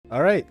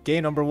All right,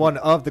 game number 1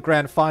 of the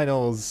grand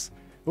finals.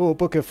 We'll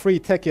book a free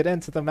ticket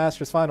into the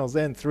Masters finals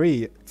in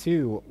 3,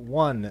 2,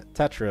 1,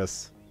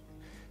 Tetris.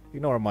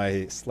 Ignore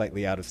my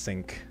slightly out of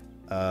sync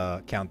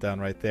countdown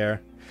right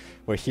there.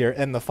 We're here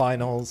in the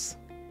finals.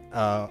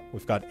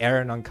 We've got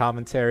Eren on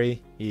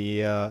commentary. He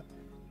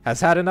has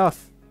had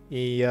enough.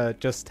 He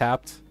just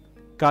tapped,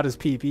 got his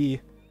PB,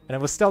 and it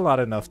was still not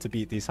enough to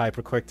beat these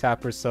hyper quick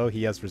tappers, so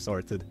he has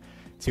resorted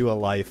to a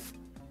life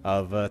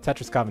of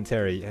Tetris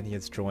commentary, and he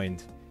has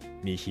joined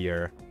me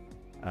here.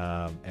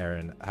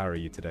 Eren, how are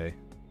you today?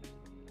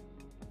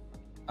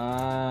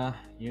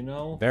 You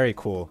know. Very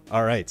cool.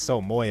 All right,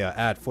 so Moja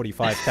at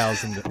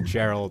 45,000,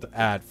 Gerald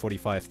at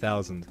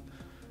 45,000.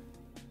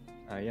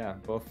 Yeah,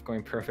 both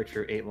going perfect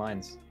through 8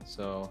 lines.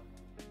 So,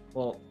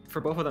 well, for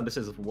both of them, this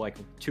is like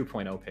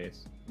 2.0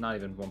 pace, not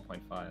even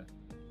 1.5.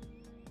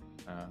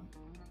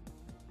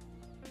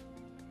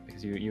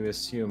 Because you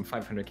assume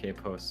 500k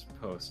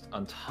post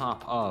on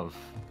top of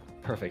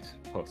perfect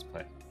post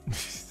play.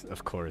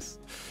 Of course.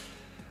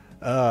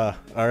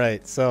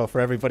 Alright, so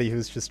for everybody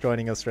who's just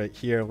joining us right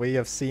here, we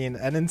have seen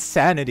an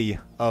insanity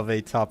of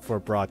a top 4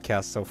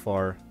 broadcast so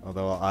far,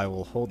 although I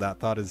will hold that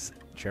thought as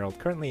Gerald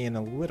currently in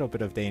a little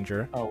bit of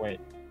danger. Oh, wait.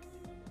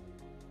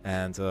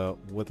 And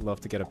would love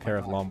to get a pair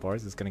of long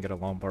bars. Is going to get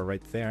a long bar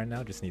right there, and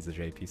now just needs a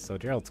J piece, so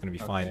Gerald's going to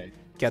be fine.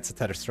 Gets a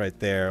Tetris right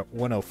there,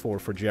 104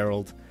 for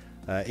Gerald,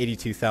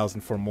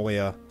 82,000 for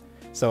Moja.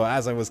 So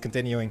as I was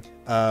continuing,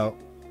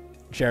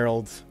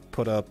 Gerald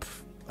put up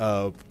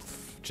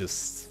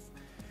just...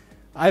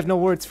 I have no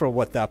words for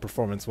what that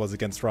performance was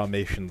against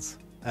Ramations.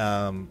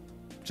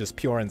 Just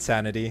pure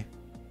insanity.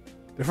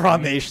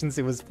 Ramations,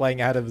 he was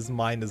playing out of his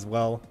mind as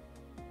well.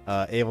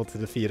 Able to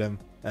defeat him.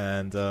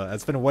 And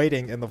has been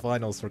waiting in the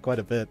finals for quite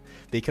a bit.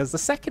 Because the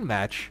second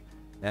match,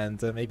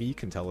 and maybe you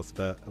can tell us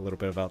a little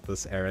bit about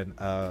this,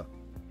 Eren,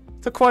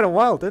 took quite a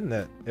while, didn't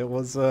it? It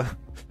was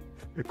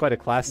quite a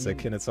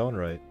classic in its own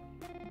right.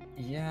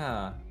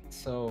 Yeah,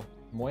 so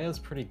Moja's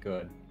pretty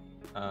good.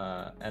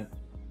 And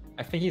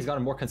I think he's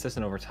gotten more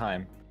consistent over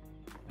time,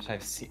 which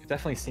I've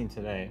definitely seen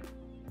today.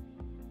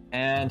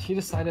 And he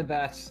decided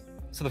that,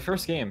 so the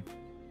first game,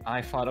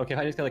 I thought, okay, if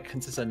I just get like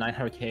consistent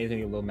 900k,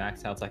 maybe low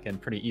max outs, I can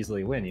pretty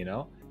easily win, you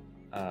know?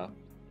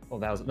 Well,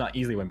 that was not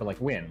easily win, but like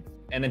win.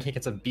 And then he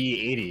gets a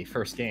B80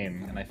 first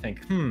game, and I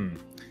think,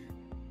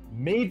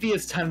 maybe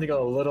it's time to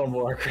go a little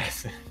more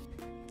aggressive.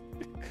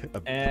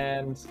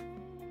 And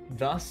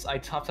thus, I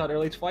topped out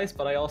early twice,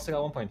 but I also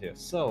got 1.2.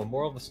 So,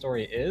 moral of the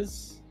story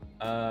is,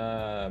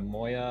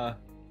 Moja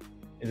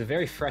is a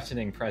very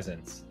threatening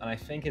presence, and I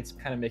think it's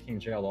kind of making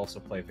Gerald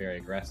also play very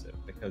aggressive,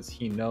 because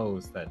he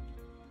knows that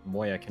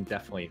Moja can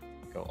definitely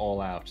go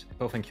all out,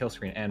 both in kill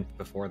screen and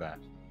before that.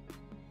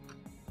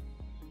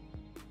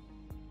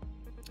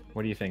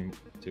 What do you think,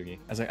 Tugi,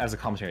 as a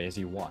commentary, as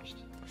you watched?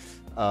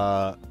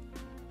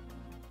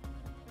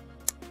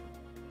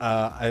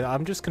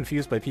 I'm just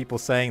confused by people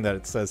saying that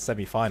it says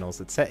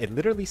semifinals. It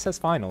literally says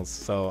finals,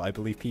 so I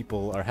believe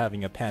people are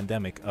having a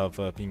pandemic of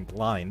being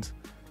blind,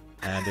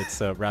 and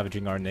it's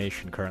ravaging our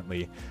nation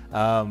currently.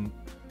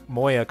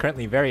 Moja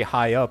currently very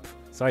high up.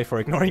 Sorry for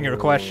ignoring your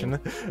question,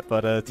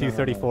 but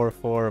 234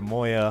 for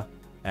Moja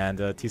and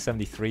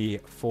 273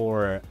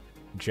 for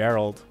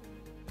Gerald.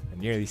 And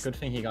nearly. Good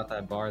thing he got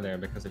that bar there,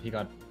 because if he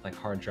got like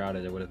hard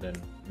droughted, it would have been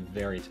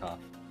very tough.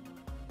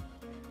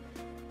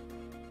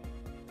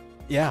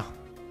 Yeah.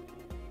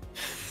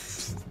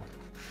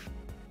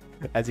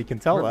 As you can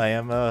tell, I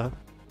am,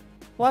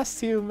 last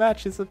 2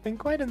 matches have been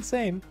quite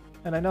insane.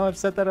 And I know I've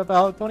said that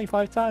about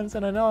 25 times,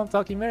 and I know I'm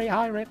talking very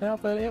high right now,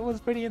 but it was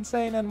pretty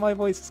insane, and my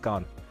voice is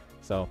gone.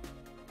 So...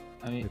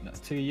 I mean,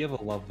 Tugi, you have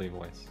a lovely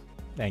voice.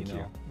 Thank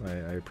you. I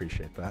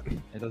appreciate that.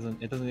 It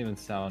doesn't even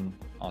sound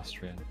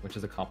Austrian, which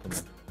is a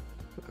compliment.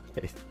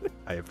 Okay,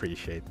 I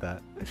appreciate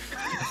that.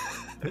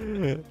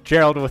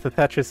 Gerald with the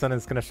Tetris and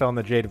is going to show on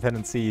the J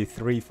dependency.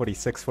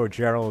 346 for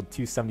Gerald,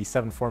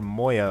 277 for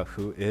Moja,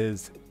 who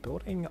is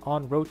building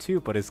on row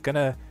 2, but is going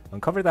to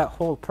uncover that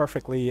hole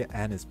perfectly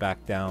and is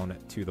back down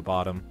to the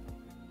bottom.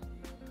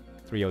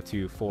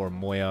 302 for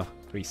Moja,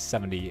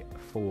 370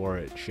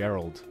 for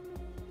Gerald.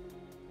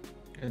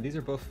 And these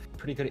are both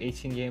pretty good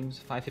 18 games,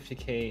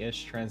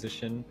 550k-ish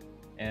transition,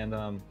 and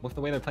with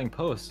the way they're playing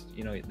post,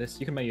 you know, this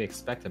you can maybe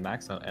expect a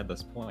max out at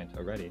this point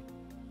already,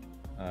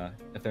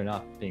 if they're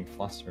not being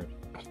flustered.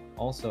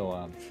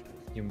 Also,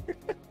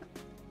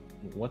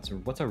 what's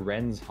a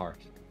Ren's heart?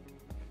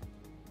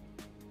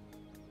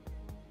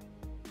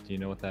 Do you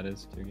know what that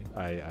is, Tugi?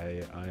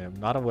 I am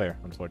not aware,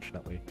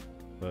 unfortunately,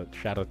 but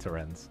shout out to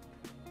Ren's.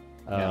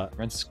 Yeah,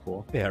 Ren's is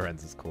cool. Yeah,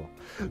 Ren's is cool.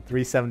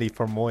 370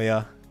 for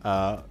Moja.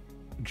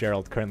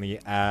 Gerald currently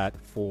at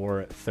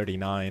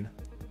 439.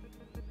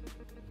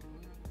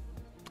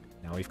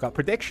 Now we've got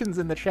predictions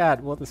in the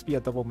chat. Will this be a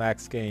double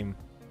max game?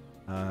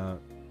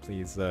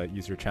 Please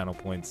use your channel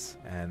points,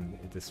 and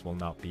this will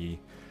not be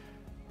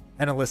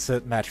an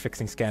illicit match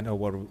fixing scandal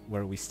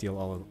where we steal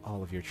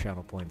all of your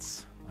channel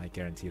points. I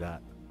guarantee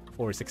that.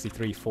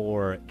 463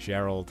 for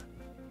Gerald.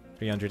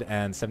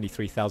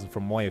 373,000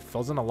 for Moya.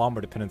 Fills in a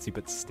Lombard dependency,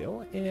 but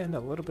still in a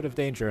little bit of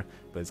danger.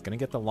 But it's going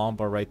to get the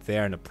Lombard right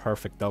there and a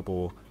perfect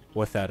double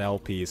with that L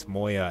piece.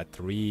 Moya at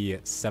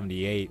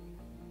 378.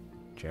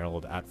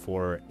 Gerald at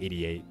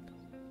 488.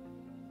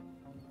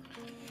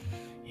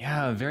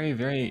 Yeah,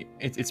 very.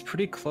 It's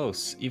pretty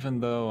close, even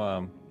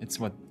though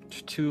it's what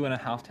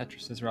 2.5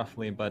 Tetrises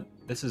roughly. But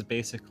this is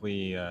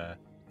basically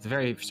it's a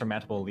very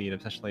surmountable lead,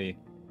 especially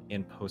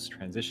in post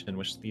transition,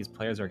 which these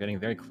players are getting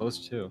very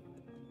close to.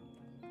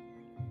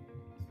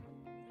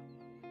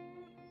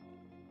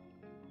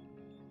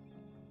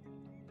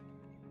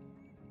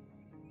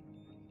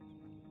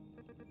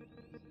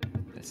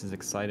 This is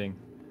exciting,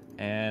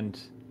 and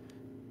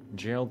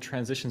Gerald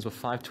transitions with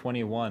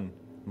 521.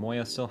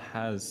 Moya still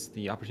has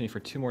the opportunity for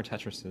 2 more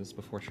Tetrises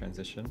before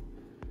transition.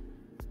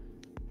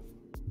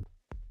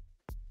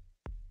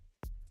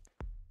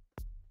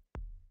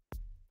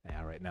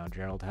 Yeah, right now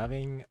Gerald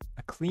having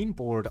a clean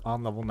board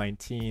on level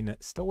 19.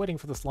 Still waiting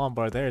for this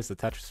Lombard. There's the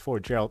Tetris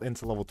for Gerald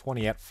into level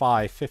 20 at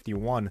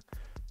 551.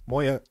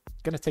 Moya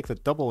gonna take the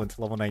double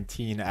into level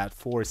 19 at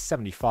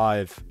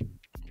 475.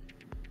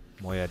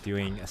 Moya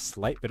doing a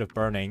slight bit of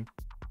burning.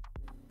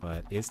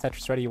 But is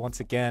Tetris ready once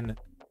again?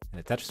 And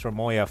a Tetris for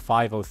Moya,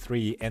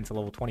 503 into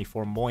level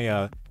 24.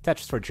 Moya,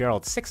 Tetris for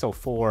Gerald,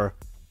 604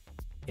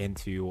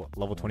 into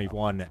level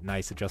 21.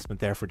 Nice adjustment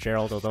there for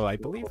Gerald, although I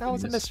believe that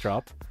was a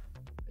misdrop.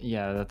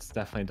 Yeah, that's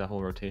definitely a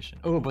double rotation.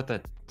 Oh, but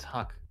the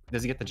tuck.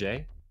 Does he get the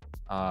J?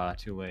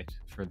 Too late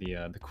for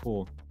the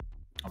cool.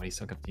 Oh, but he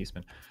still got the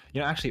T-spin.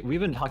 You know, actually, we've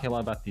been talking a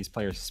lot about these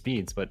players'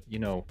 speeds, but, you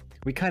know,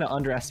 we kind of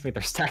underestimate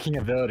their stacking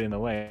ability in a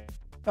way.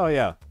 Oh,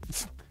 yeah.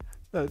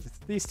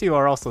 These two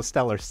are also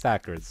stellar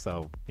stackers,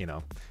 so, you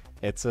know,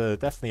 it's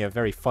definitely a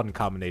very fun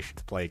combination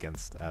to play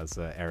against, as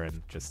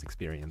Eren just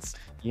experienced.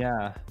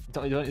 Yeah.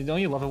 Don't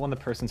you love it when the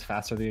person's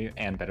faster than you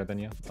and better than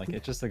you? Like,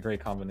 it's just a great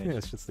combination. Yeah,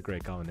 it's just a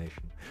great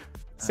combination.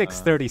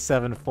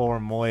 637 for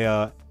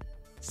Moya,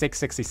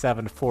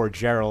 667 for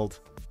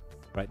Gerald.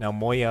 Right now,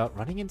 Moya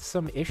running into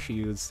some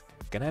issues.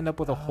 Gonna end up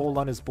with a hole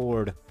on his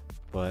board.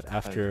 But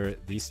after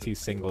these two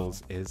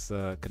singles is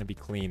going to be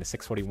clean.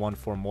 641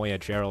 for Moya.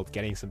 Gerald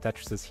getting some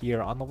Tetrises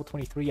here on level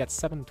 23 at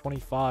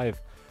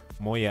 725.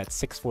 Moya at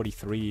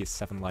 643,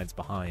 7 lines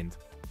behind.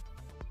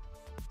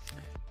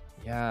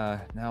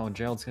 Yeah, now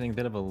Gerald's getting a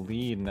bit of a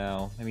lead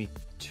now. Maybe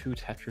 2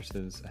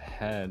 Tetrises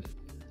ahead.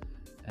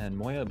 And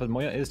Moya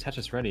is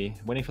Tetris ready,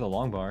 waiting for the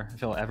long bar,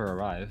 if he'll ever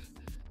arrive.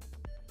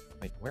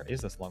 Wait, where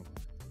is this long bar?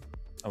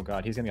 Oh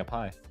god, he's getting up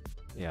high.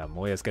 Yeah,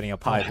 Moya's getting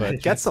up high,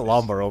 but gets the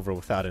long bar over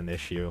without an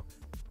issue.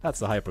 That's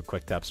the hyper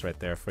quick taps right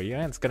there for you.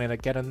 And it's going to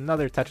get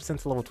another Tetris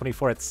into level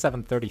 24 at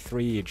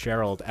 733.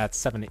 Gerald at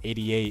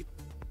 788.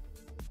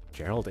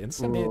 Gerald in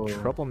some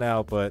trouble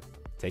now, but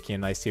taking a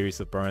nice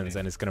series of burns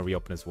and is going to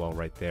reopen as well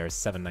right there.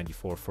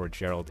 794 for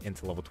Gerald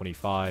into level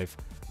 25.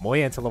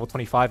 Moya into level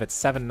 25 at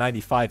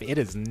 795. It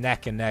is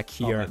neck and neck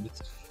here. Oh,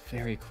 it's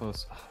very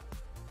close.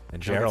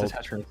 And Gerald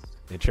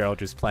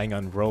just playing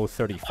on row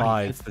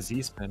 35. It's the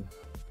Z-spin.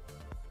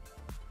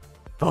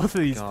 Both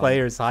of these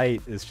players'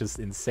 height is just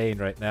insane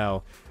right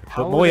now.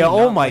 But Moya,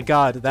 oh my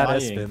god, that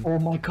S-spin. Oh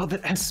my god,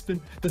 that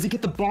S-spin. Does he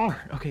get the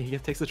bar? Okay, he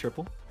takes the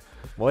triple.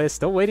 Moya's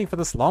still waiting for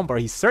this long bar.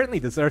 He certainly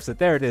deserves it.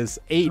 There it is.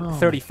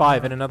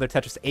 835 and another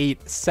Tetris.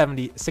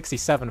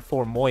 867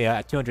 for Moya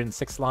at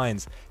 206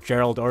 lines.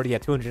 Gerald already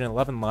at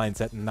 211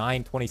 lines at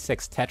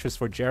 926. Tetris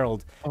for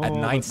Gerald at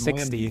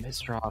 960. Moya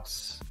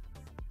misdrops.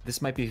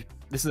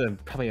 This is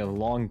probably a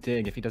long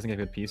dig if he doesn't get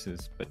good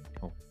pieces, but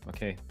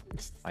okay.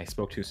 I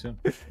spoke too soon.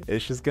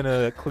 It's just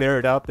gonna clear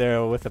it out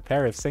there with a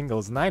pair of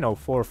singles.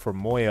 904 for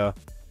Moya,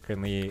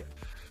 currently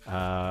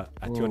at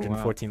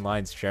 214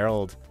 lines.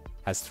 Gerald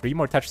has 3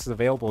 more touches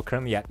available,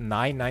 currently at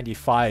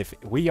 995.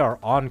 We are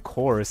on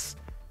course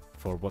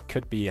for what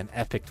could be an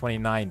epic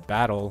 29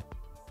 battle.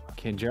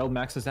 Okay, Gerald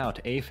maxes out.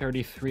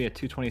 A33 at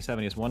 227.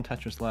 He has 1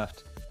 Tetris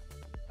left.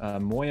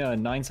 Moya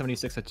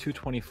 976 at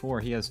 224.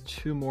 He has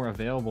 2 more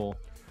available.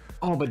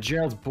 Oh, but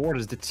Gerald's board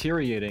is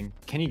deteriorating.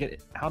 Can he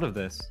get out of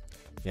this?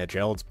 Yeah,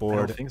 Gerald's board.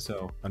 I don't think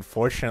so.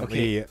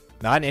 Unfortunately,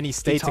 not in any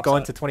state to go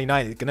into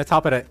 29. He's gonna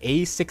top it at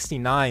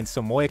A69,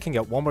 so Moya can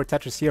get 1 more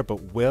Tetris here, but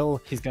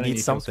will need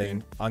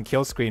something on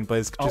kill screen. But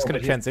is just gonna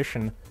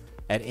transition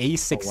at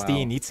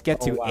A16. Needs to get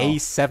to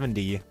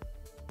A70.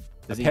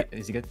 Does he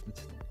get?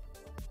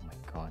 Oh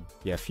my god.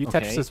 Yeah, a few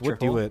Tetrises would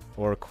do it,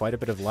 or quite a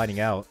bit of lining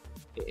out.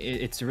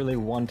 It's really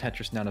 1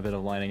 Tetris now and a bit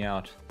of lining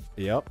out.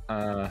 Yep.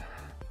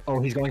 Oh,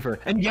 he's going for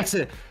it. And gets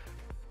it!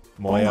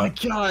 Moya. Oh my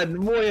god,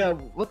 Moya,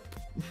 what?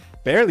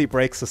 Barely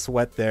breaks a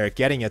sweat there,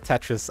 getting a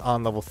Tetris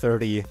on level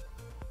 30,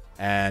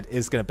 and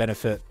is going to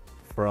benefit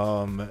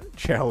from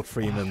Gerald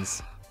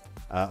Freeman's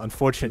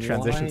unfortunate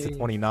transition to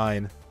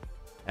 29,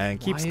 and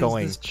keeps going.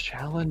 Why is this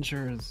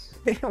Challengers?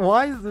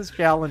 Why is this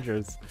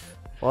Challengers?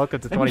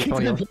 Welcome to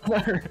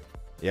 2021.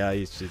 Yeah,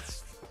 he's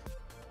just...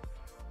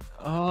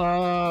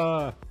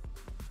 Oh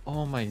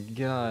my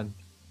god.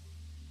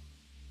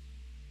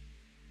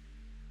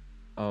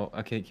 Oh,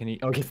 okay, can he...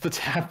 Oh, gets the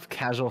tap,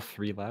 casual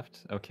 3 left,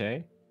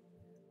 okay.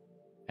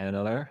 And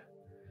another.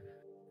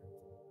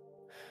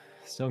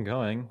 Still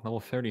going. Level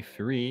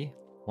 33.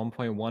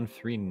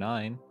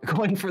 1.139.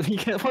 Going for the...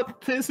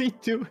 What is he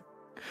doing?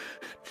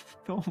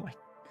 Oh my...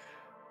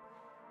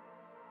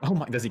 Oh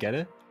my... Does he get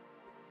it?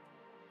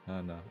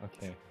 Oh no.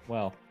 Okay.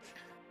 Well...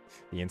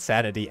 The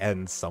insanity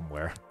ends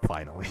somewhere,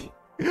 finally.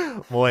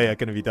 Moja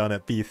gonna be done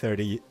at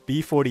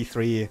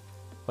B43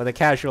 with a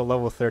casual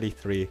level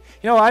 33. You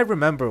know, I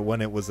remember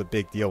when it was a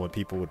big deal when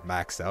people would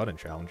max out in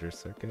Challenger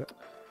Circuit.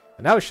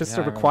 And now it's just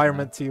a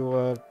requirement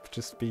to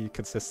just be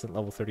consistent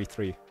level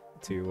 33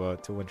 to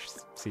win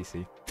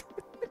CC.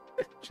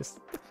 Just...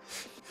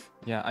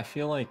 Yeah, I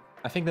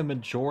think the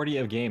majority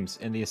of games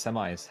in the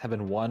semis have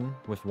been won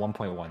with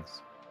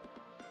 1.1s.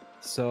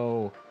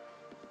 So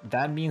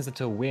that means that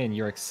to win,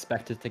 you're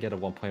expected to get a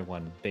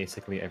 1.1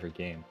 basically every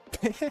game.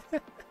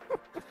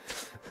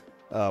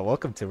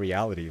 Welcome to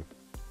reality.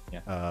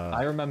 Yeah,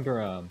 I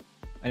remember,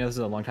 I know this is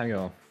a long time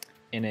ago,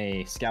 in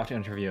a scout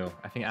interview,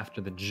 I think after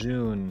the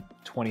June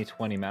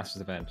 2020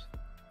 Masters event,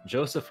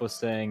 Joseph was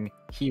saying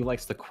he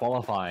likes to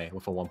qualify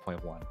with a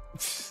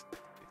 1.1.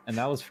 And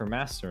that was for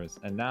Masters,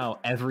 and now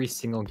every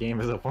single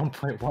game is a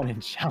 1.1 in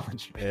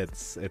Challenge.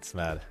 It's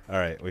mad. All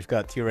right, we've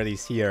got 2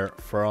 readies here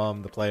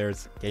from the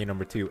players. Game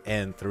number 2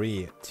 and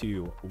 3,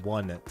 2,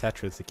 1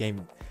 Tetris. The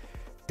game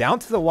down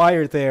to the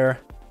wire there,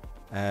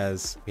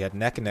 as we had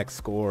neck and neck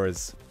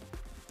scores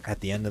at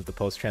the end of the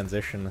post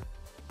transition.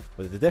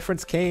 But the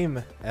difference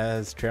came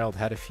as Gerald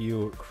had a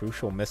few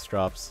crucial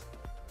misdrops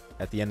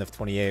at the end of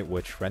 28,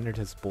 which rendered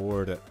his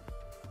board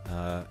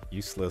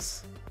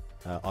useless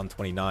on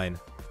 29.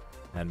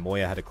 And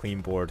Moja had a clean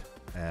board,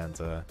 and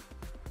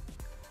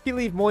he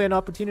leave Moja an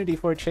opportunity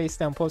for a chase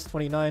down post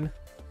 29.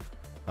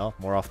 Well,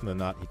 more often than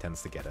not, he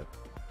tends to get it.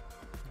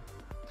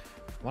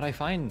 What I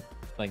find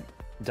like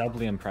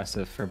doubly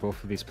impressive for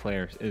both of these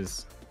players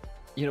is,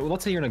 you know,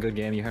 let's say you're in a good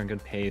game, you're in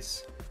good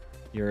pace,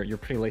 you're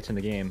pretty late in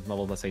the game,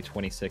 level let's say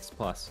 26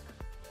 plus,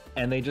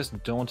 and they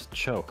just don't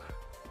choke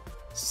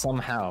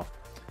somehow.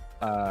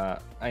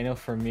 I know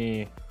for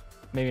me,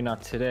 maybe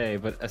not today,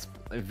 but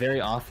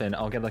very often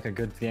I'll get like a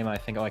good game and I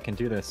think, oh, I can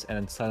do this, and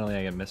then suddenly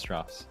I get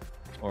misdrops,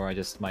 or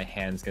my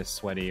hands get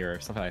sweaty or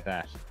something like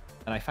that.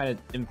 And I find it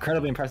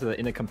incredibly impressive that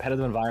in a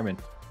competitive environment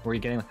where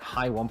you're getting like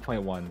high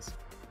 1.1s,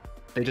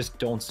 they just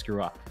don't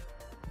screw up.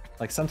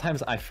 Like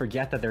sometimes I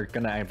forget that they're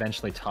gonna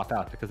eventually top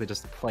out because they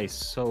just play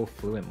so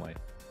fluently.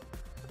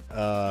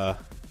 Well,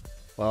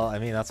 I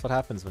mean, that's what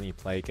happens when you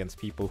play against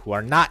people who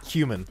are not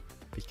human,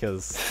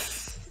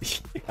 because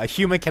a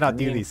human cannot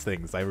do these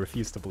things. I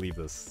refuse to believe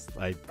this.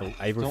 I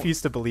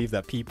refuse to believe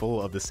that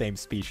people of the same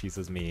species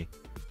as me,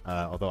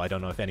 although I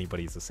don't know if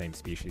anybody's the same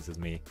species as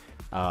me,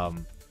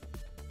 can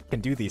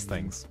do these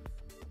things.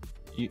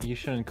 You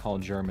shouldn't call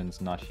Germans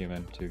not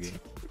human, Tugi.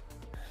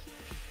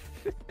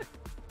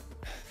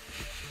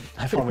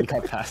 I thought we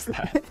got past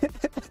that.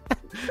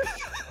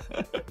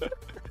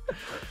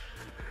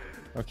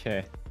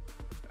 Okay.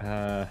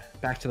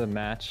 Back to the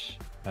match.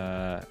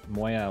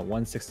 Moja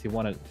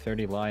 161 at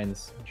 30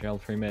 lines.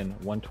 Gerald Freeman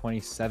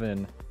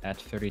 127 at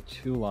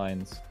 32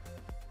 lines.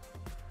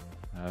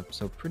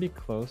 So pretty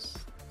close.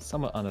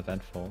 Somewhat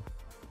uneventful.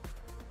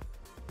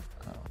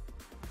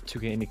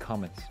 Tugi, any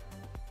comments?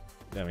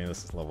 Yeah, I mean,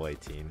 this is level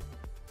 18.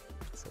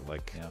 So,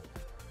 like, yeah.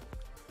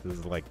 This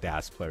is like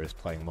DAS players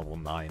playing level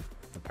 9,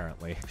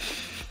 apparently.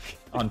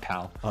 On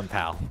PAL. On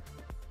PAL.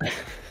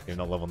 Even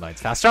though level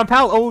 9's faster on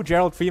PAL. Oh,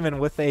 Gerald Freeman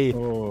with a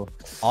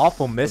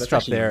awful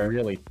misdrop there.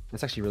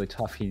 That's actually really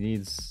tough. He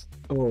needs...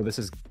 Oh, this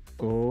is...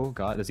 Oh,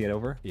 God. Does he get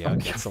over? Yeah,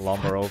 gets the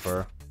lumber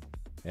over.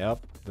 Yep.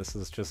 This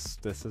is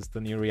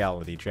the new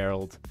reality.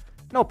 Gerald,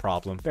 no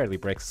problem. Barely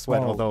breaks a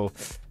sweat, although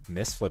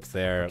misflips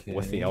there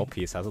with the L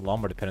piece. Has a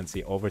lumber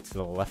dependency over to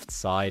the left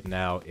side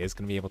now. Is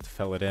going to be able to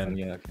fill it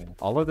in.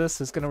 All of this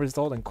is going to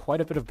result in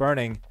quite a bit of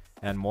burning.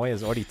 And Moja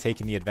has already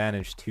taken the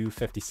advantage.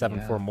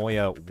 257 for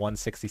Moja,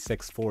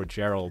 166 for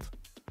Gerald.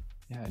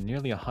 Yeah,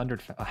 nearly a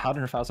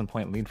 100,000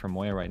 point lead for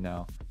Moja right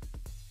now.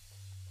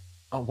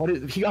 Oh, what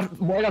is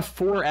Moja got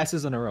 4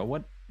 S's in a row.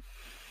 What?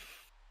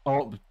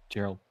 Oh,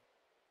 Gerald.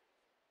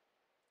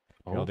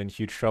 Gerald in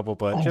huge trouble,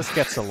 but just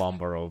gets a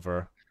lumber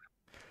over.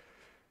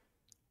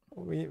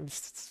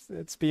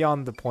 It's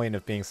beyond the point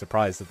of being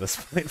surprised at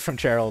this point from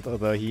Gerald,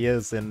 although he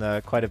is in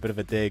quite a bit of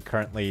a dig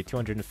currently.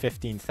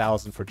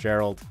 215,000 for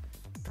Gerald.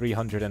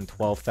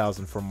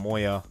 312,000 for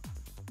Moja.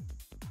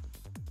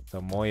 So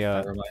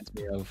Moja... That reminds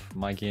me of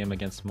my game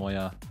against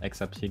Moja,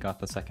 except he got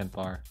the second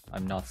bar.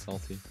 I'm not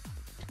salty.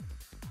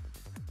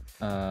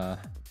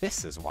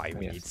 This is why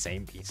we need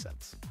same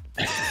P-sets.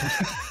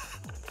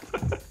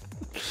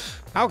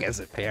 How is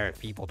it fair if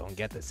people don't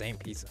get the same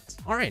P-sets?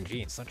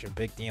 RNG is such a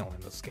big deal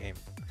in this game.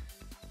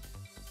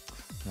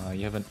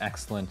 You have an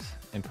excellent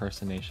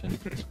impersonation.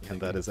 And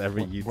that is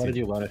every YouTube... Where did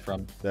you learn it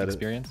from?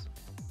 Experience?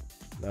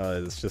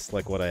 It's just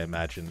like what I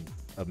imagine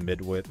a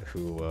midwit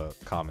who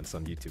comments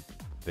on YouTube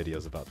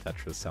videos about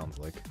Tetris sounds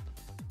like.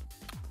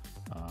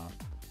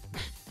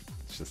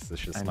 It's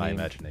just my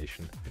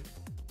imagination.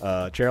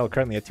 Gerald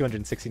currently at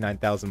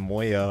 269,000.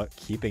 Moja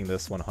keeping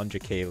this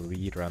 100k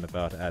lead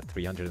roundabout at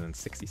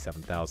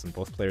 367,000.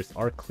 Both players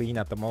are clean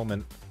at the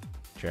moment.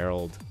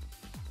 Gerald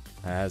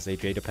has a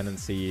J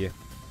dependency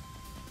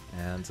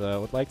and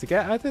would like to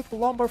get either the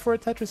Lombard for a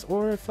Tetris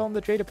or film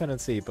the J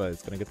dependency, but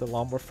it's going to get the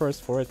Lombard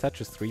first for a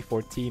Tetris.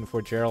 314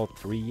 for Gerald,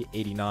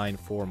 389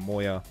 for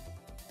Moja.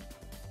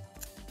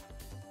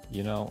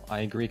 You know,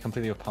 I agree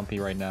completely with Pumpy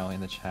right now in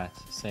the chat,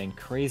 saying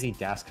crazy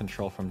dash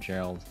control from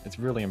Gerald. It's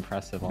really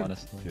impressive,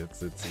 honestly.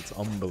 It's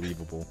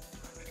unbelievable.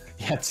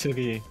 Yeah,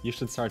 Tugi, you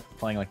should start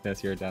playing like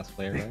this. You're a dash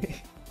player,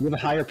 right? You have a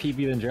higher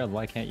PB than Gerald.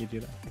 Why can't you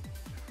do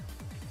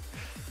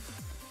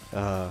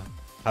that?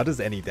 How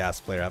does any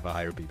DAS player have a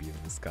higher PB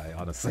than this guy?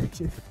 Honestly,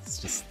 it's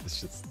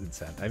just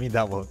insane. I mean,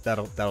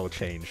 that'll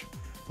change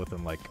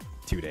within like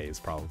 2 days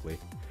probably.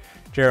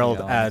 Gerald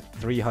at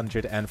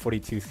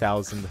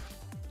 342,000.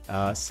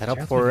 Set up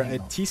for a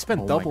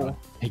T-spin double.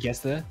 He gets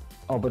the.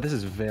 Oh, but this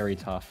is very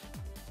tough.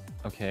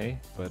 Okay.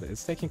 But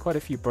it's taking quite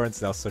a few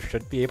burns now, so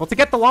should be able to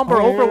get the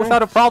Lombard over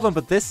without a problem.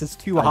 But this is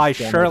too high,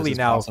 surely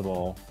now.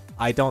 Possible.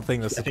 I don't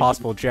think this is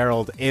possible.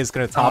 Gerald is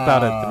going to top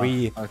out at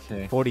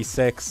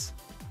 346.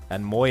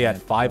 And Moja at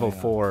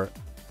 504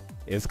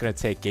 is going to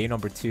take game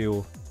number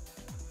 2.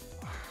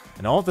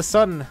 And all of a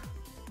sudden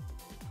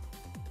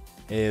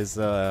is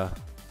 1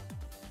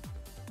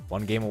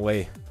 game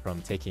away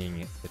from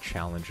taking the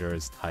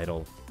Challenger's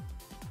title.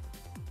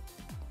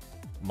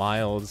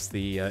 Miles,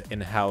 the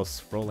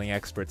in-house rolling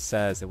expert,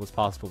 says it was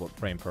possible but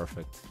frame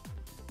perfect.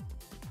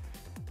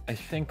 I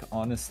think,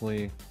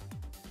 honestly,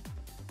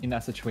 in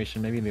that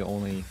situation, maybe the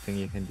only thing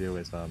you can do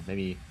is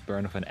maybe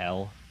burn with an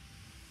L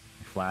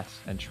flat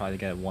and try to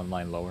get it 1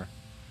 line lower.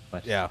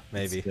 But yeah,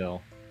 maybe.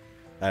 Still,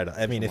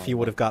 I mean, if he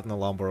would have gotten the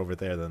Lombard over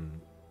there,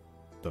 then,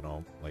 don't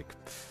know, like,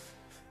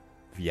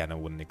 Vienna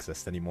wouldn't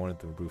exist anymore.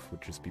 The roof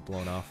would just be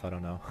blown off. I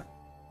don't know.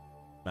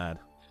 Mad.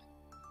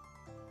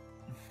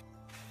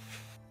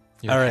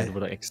 Your head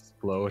would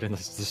explode and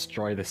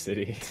destroy the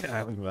city.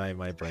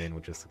 my brain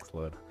would just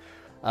explode.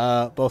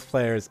 Both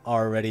players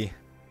are ready.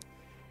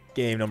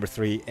 Game number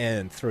 3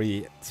 in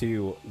 3,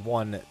 2,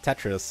 1,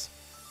 Tetris.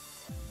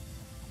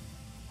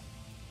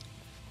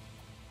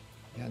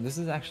 Yeah, this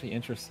is actually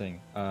interesting.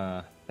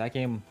 That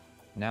game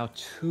now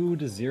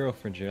 2-0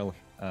 for Gerald,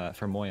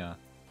 for Moja.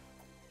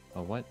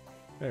 Oh, what?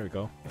 There we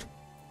go.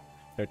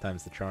 Third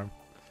time's the charm.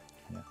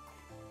 Yeah.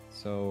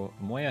 So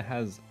Moja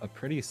has a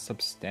pretty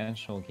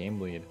substantial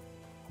game lead.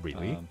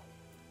 Really?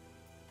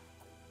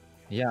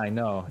 Yeah, I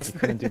know. You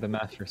couldn't do the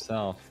math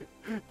yourself.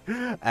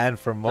 And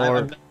for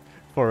more,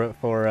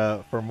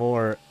 for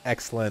more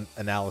excellent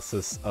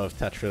analysis of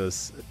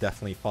Tetris,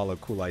 definitely follow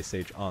Cool Ice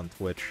Age on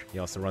Twitch. He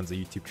also runs a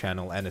YouTube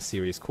channel and a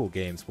series, Cool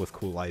Games with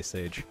Cool Ice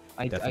Age.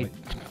 I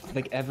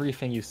like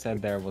everything you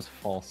said there was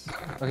false.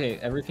 Okay,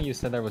 everything you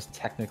said there was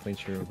technically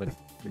true, but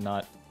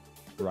not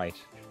right.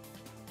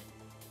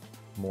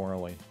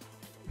 Morally.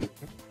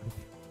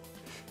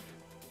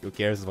 Who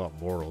cares about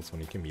morals when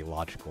you can be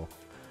logical?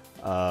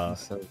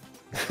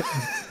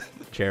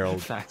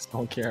 Gerald. Facts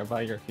don't care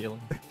about your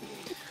feelings.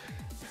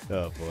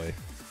 Oh boy.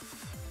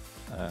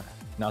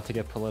 Not to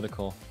get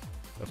political,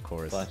 of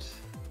course.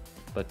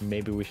 But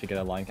maybe we should get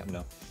a line cap.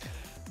 No.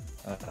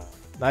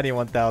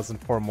 91,000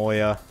 for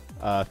Moja,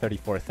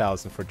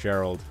 34,000 for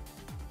Gerald.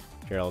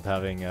 Gerald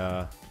having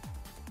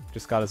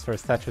just got his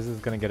first Tetris, is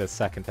gonna get his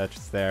second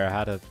Tetris there.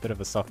 Had a bit of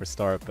a suffer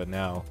start, but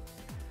now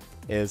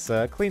is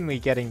cleanly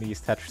getting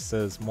these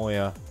Tetrises.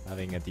 Moja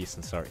having a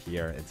decent start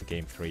here into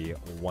game 3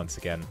 once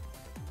again.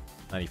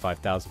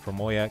 95,000 for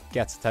Moja.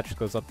 Gets Tetris,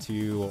 goes up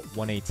to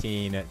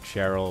 118.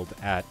 Gerald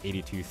at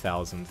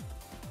 82,000.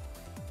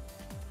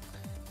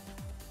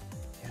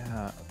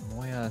 Yeah,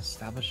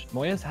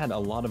 Moja's had a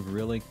lot of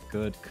really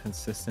good,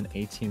 consistent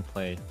 18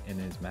 play in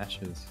his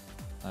matches,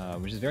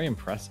 which is very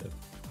impressive.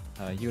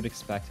 You would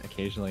expect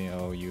occasionally,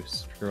 oh, you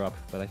screw up,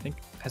 but I think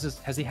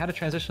has he had a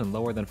transition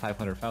lower than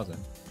 500,000?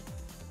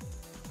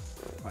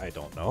 I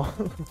don't know.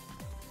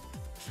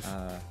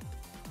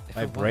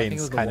 My I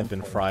brain's kind of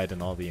been fried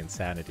in all the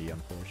insanity,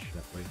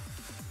 unfortunately.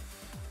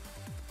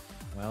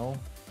 Well,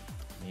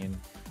 I mean,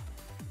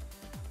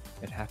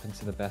 it happens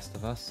to the best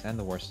of us and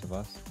the worst of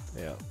us.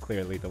 Yeah,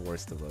 clearly the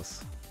worst of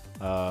us.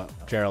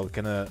 Gerald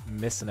gonna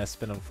miss an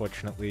S-spin,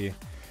 unfortunately.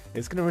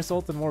 It's gonna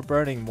result in more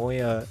burning.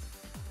 Moja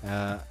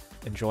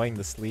enjoying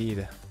this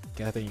lead.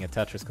 Getting a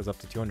Tetris goes up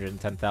to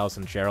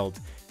 210,000. Gerald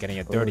getting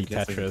a dirty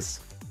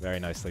Tetris.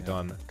 Very nicely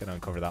done. Gonna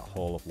uncover that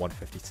hole of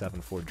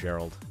 157 for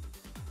Gerald.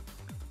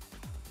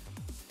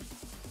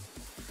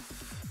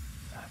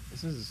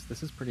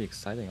 This is pretty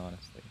exciting,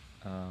 honestly.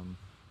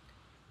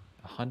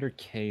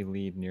 100k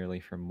lead nearly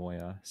for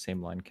Moja,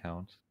 same line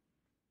count.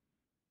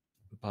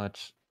 But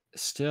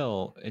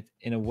still,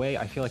 in a way,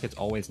 I feel like it's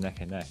always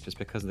neck and neck, just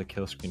because of the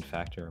kill screen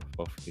factor of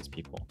both of these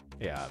people.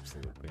 Yeah,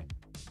 absolutely.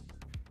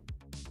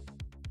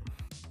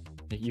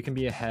 You can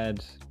be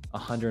ahead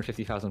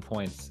 150,000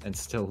 points and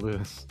still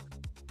lose.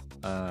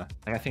 I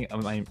think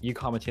you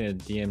commentated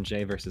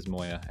DMJ versus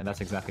Moja, and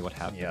that's exactly what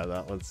happened. Yeah,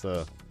 that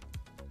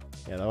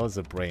was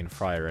a brain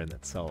fryer in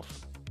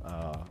itself.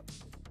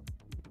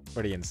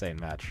 Pretty insane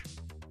match.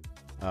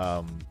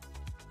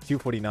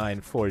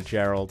 249 for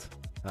Gerald.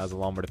 As a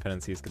Lombard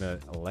dependency, is going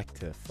to elect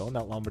to fill in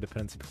that Lombard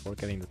dependency before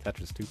getting the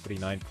Tetris.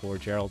 249 for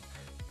Gerald,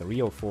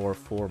 304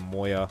 for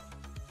Moja.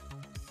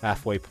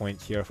 Halfway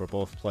point here for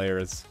both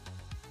players.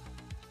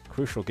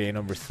 Crucial game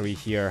number 3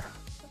 here,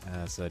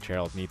 as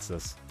Gerald needs to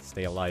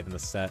stay alive in the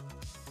set.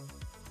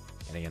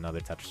 Getting another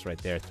Tetris right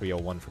there,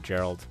 301 for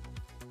Gerald.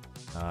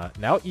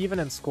 Now even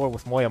in score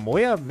with Moja.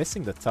 Moja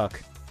missing the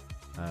tuck.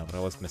 But I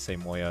was going to say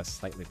Moja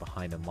slightly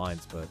behind in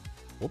lines, but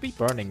we'll be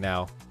burning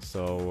now,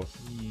 so...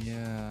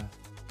 Yeah,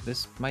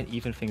 this might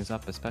even things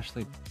up,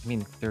 especially... I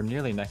mean, they're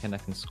nearly neck and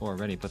neck in score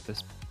already, but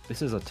this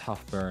is a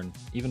tough burn.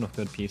 Even with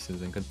good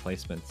pieces and good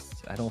placements,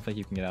 I don't think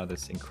you can get out of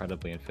this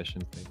incredibly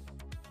efficiently.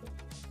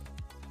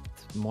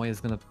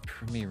 Moja's gonna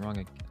prove me wrong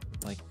again.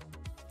 Like...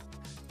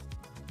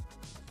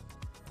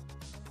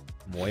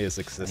 Moja's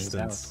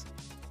existence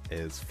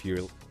is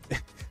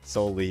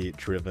solely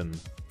driven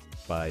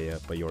by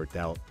your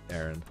doubt,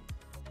 Eren.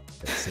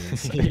 It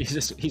seems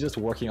he's just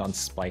working on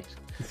spite.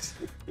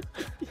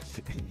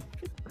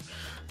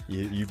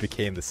 you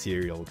became the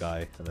cereal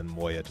guy, and then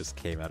Moja just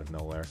came out of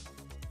nowhere,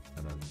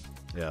 and then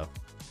yeah,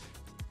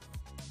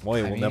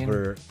 Moja will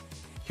never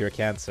cure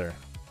cancer.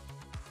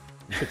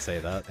 You could say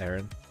that,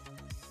 Eren.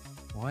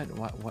 What?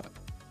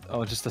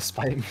 Oh, just the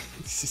spite.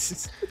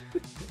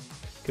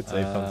 Could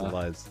save tons of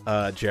lives.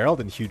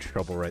 Gerald in huge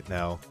trouble right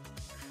now.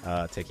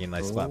 Taking a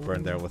nice flat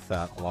burn there with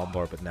that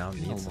Lombard, but now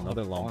needs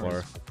another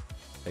Lombard.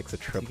 Takes a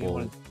triple.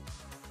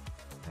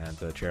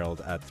 And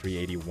Gerald at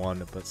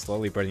 381, but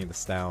slowly burning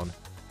this down.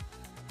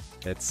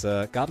 It's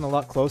gotten a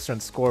lot closer in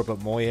score, but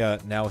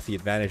Moja now with the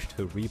advantage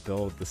to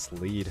rebuild this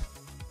lead.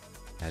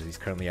 As he's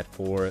currently at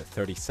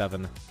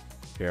 437.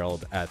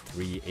 Gerald at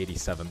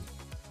 387.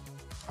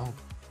 Oh,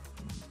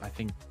 I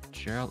think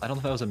Gerald... I don't know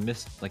if that was a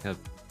miss, like a...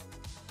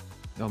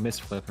 No, miss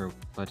flipper,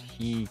 but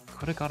he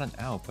could have gotten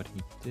out, but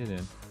he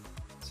didn't.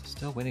 So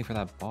still waiting for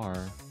that bar.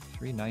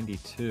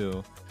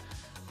 392.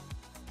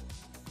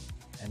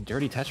 And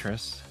Dirty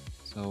Tetris.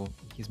 So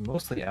he's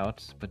mostly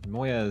out, but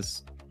Moja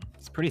is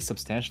pretty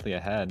substantially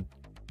ahead.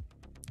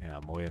 Yeah,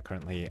 Moja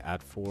currently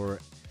at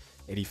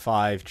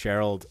 485.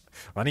 Gerald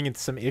running into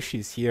some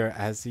issues here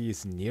as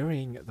he's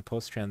nearing the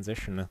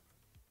post-transition.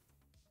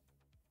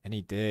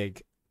 Any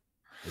dig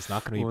is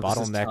not going to be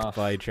bottlenecked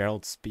by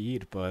Gerald's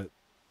speed, but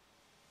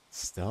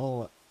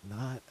still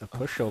not a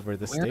pushover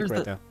this stage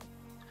right now.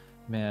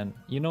 Man,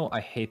 you know, I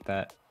hate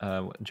that.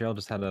 Gerald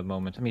just had a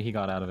moment. I mean, he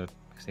got out of it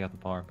because he got the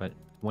bar, but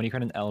when you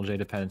create an LJ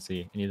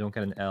dependency and you don't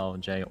get an L,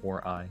 J,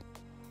 or I,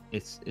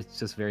 it's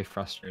just very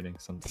frustrating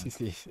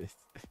sometimes.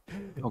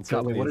 Oh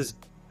god, wait, what is...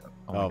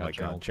 Oh my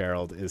god,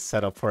 Gerald is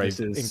set up for an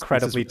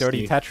incredibly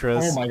dirty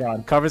Tetris. Oh my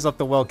god. Covers up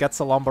the well, gets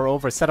a Lombard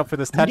over, set up for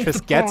this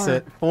Tetris, gets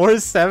it.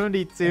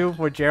 472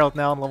 for Gerald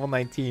now on level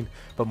 19,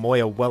 but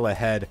Moja well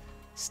ahead.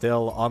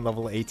 Still on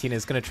level 18,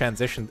 is going to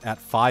transition at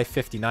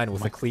 559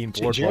 with a clean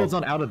board. Gerald's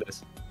not out of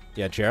this.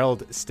 Yeah,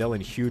 Gerald still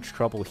in huge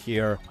trouble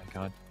here. Oh my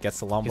god. Gets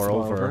the Lombard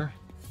over.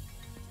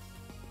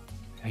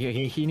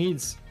 He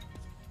needs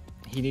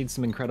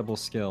some incredible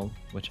skill,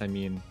 which I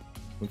mean,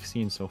 we've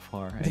seen so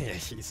far. Right? Yeah,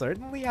 he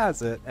certainly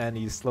has it, and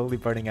he's slowly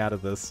burning out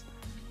of this.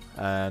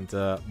 And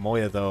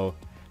Moja, though,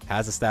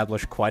 has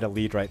established quite a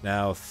lead right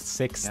now.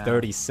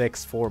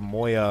 636 for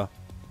Moja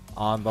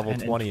on level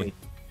 20.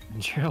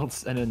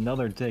 Gerald's and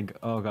another dig.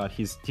 Oh god,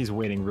 he's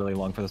waiting really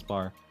long for this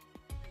bar.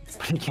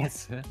 But he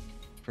gets it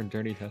for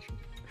Dirty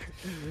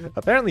Tetris.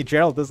 Apparently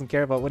Gerald doesn't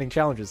care about winning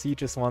challenges. He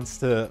just wants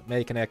to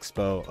make an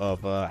expo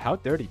of how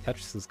dirty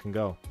Tetrises can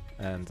go.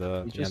 And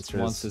he just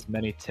wants as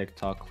many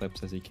TikTok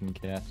clips as he can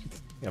get.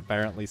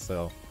 Apparently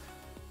so.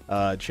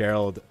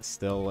 Gerald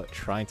still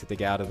trying to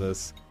dig out of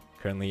this.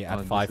 Currently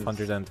at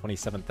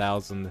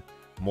 527,000.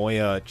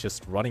 Moja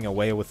just running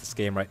away with this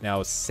game right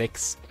now.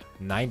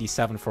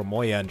 697 for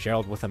Moja, and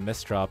Gerald with a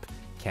misdrop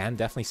can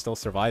definitely still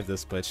survive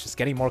this, but it's just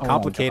getting more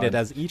complicated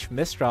as each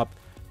misdrop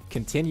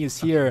continues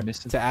here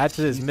to add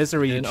to his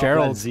misery.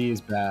 Gerald Z is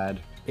bad.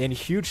 In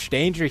huge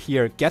danger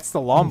here. Gets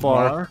the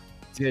Lombard.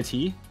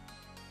 T?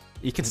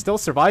 He can still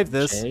survive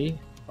this. J?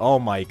 Oh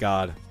my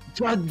god.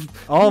 God.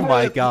 Oh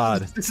my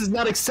god. This is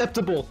not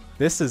acceptable.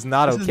 This is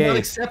not okay.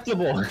 This is not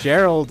acceptable.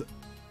 Gerald,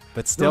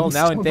 but still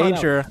now in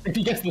danger. If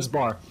he gets this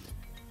bar.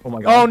 Oh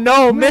my god. Oh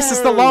no,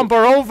 misses the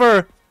Lombard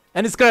over.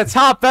 And it's going to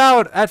top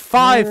out at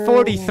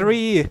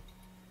 543.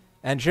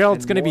 And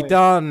Gerald's going to be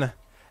done.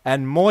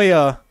 And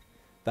Moja,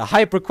 the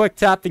hyper-quick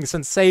tapping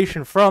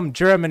sensation from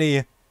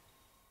Germany,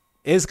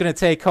 is going to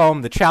take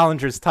home the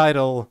Challengers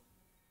title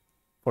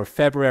for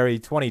February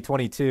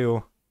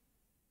 2022.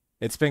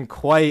 It's been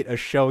quite a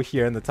show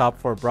here in the Top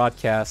 4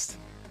 broadcast.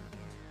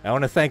 I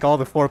want to thank all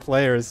the 4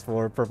 players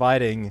for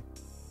providing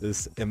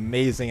this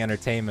amazing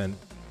entertainment.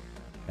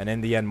 And in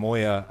the end,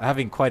 Moja,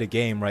 having quite a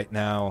game right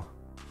now,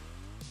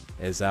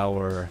 is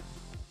our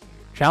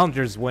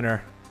Challengers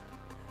winner.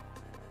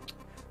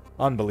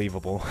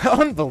 Unbelievable.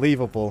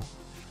 Unbelievable.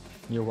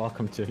 You're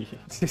welcome to.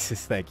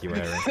 Thank you,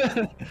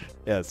 Eren.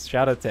 Yes,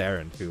 shout out to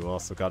Eren, who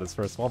also got his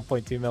first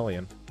 1.2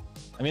 million.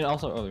 I mean,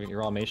 also,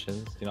 Raw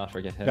Mations, do not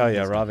forget him. Oh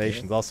yeah, Raw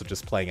Mations also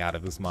just playing out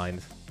of his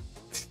mind.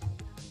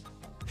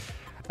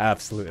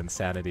 Absolute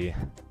insanity.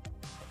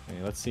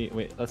 Okay, let's see.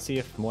 Wait, let's see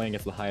if Moya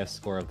gets the highest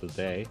score of the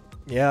day.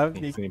 Yeah,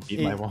 He's gonna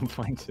beat my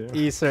 1.2.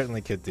 He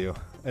certainly could do.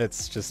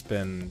 It's just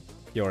been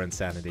pure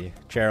insanity.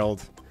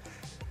 Gerald,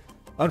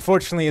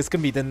 unfortunately, is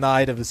gonna be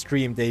denied of his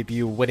dream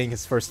debut, winning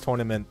his first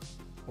tournament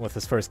with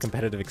his first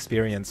competitive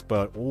experience.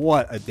 But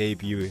what a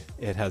debut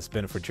it has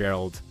been for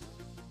Gerald.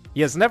 He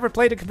has never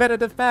played a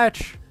competitive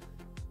match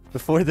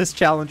before this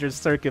Challengers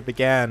circuit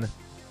began.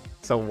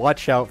 So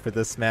watch out for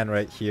this man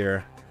right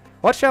here.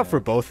 Watch out for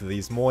both of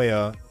these.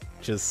 Moya,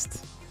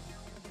 just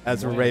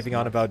as we're raving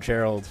on about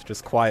Gerald,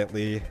 just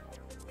quietly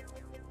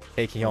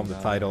taking home the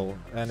title,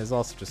 and is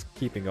also just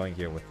keeping going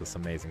here with this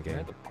amazing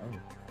game.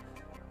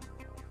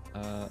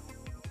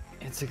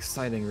 It's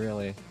exciting,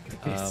 really.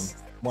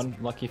 One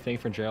lucky thing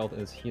for Gerald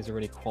is he's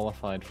already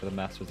qualified for the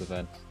Masters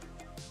event,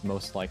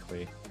 most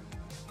likely.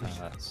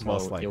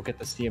 So you'll get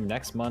to see him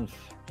next month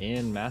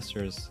in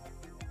Masters.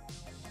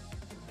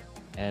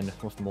 And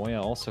with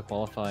Moya also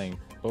qualifying,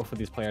 both of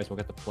these players will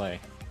get to play,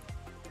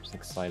 which is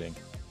exciting.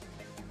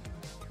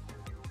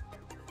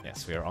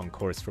 Yes, we are on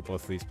course for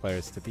both of these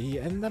players to be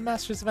in the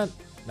Masters event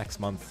next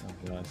month. Oh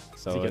god.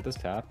 So does he get this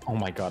tap? Oh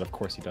my god, of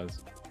course he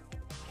does.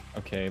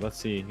 Okay, let's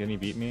see. Can he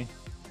beat me?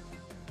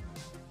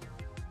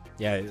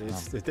 Yeah,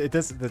 it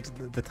does.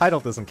 The title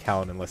doesn't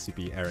count unless you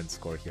beat Eren's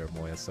score here,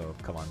 Moya. So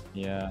come on.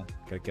 Yeah.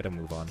 Gotta get a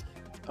move on.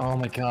 Oh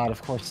my god,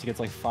 of course he gets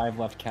like 5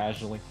 left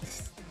casually.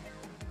 Is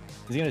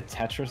he gonna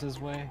Tetris his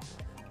way?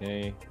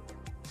 Okay.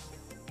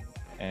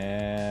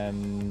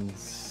 And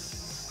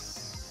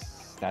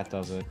that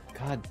does it.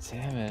 God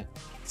damn it.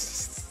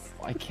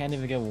 I can't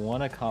even get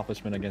one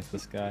accomplishment against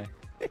this guy.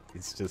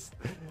 He's just...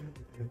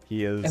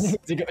 He is...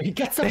 He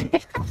gets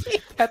it!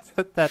 He gets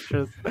the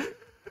Tetris.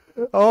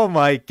 Oh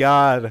my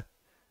god.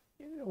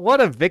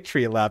 What a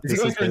victory lap. He's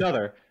going for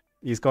another.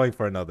 He's going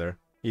for another.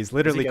 He's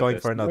literally going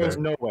for another. There's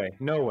no way.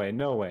 No way.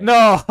 No way.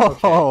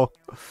 No!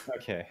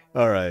 Okay.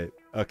 Alright.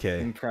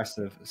 Okay.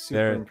 Impressive.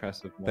 Super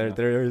impressive.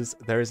 There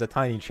is a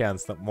tiny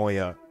chance that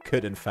Moya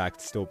could in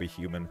fact still be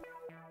human.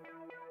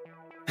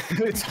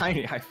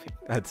 Tiny, I think.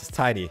 It's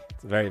tiny.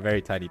 It's a very,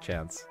 very tiny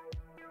chance.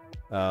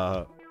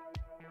 But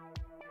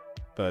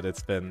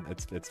it's been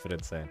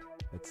insane.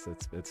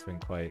 It's been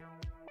quite...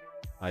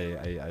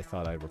 I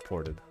thought I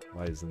reported.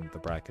 Why isn't the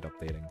bracket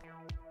updating?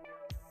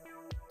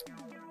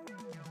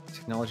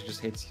 Technology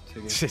just hates you,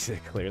 Tugi.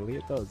 Clearly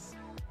it does.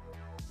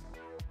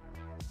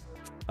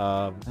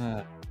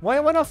 Why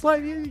went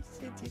offline?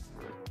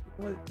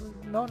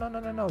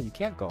 No, you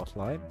can't go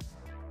offline.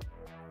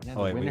 Yeah,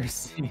 oh, wait,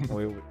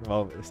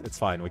 well, it's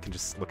fine. We can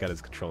just look at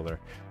his controller.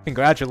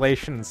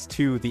 Congratulations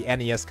to the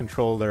NES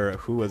controller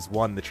who has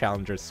won the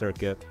Challenger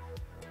circuit.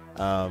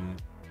 My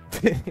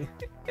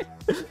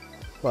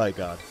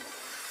god.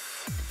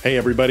 Hey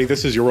everybody,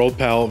 this is your old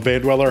pal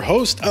Vandweller,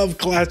 host of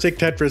Classic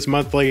Tetris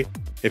Monthly.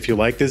 If you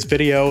like this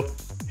video,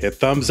 hit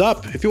thumbs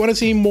up. If you want to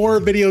see more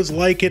videos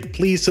like it,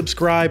 please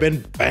subscribe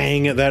and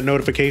bang that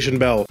notification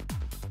bell.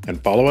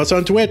 And follow us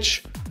on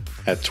Twitch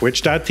at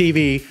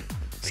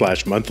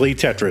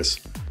twitch.tv/monthlytetris.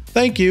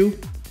 Thank you,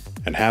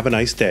 and have a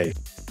nice day.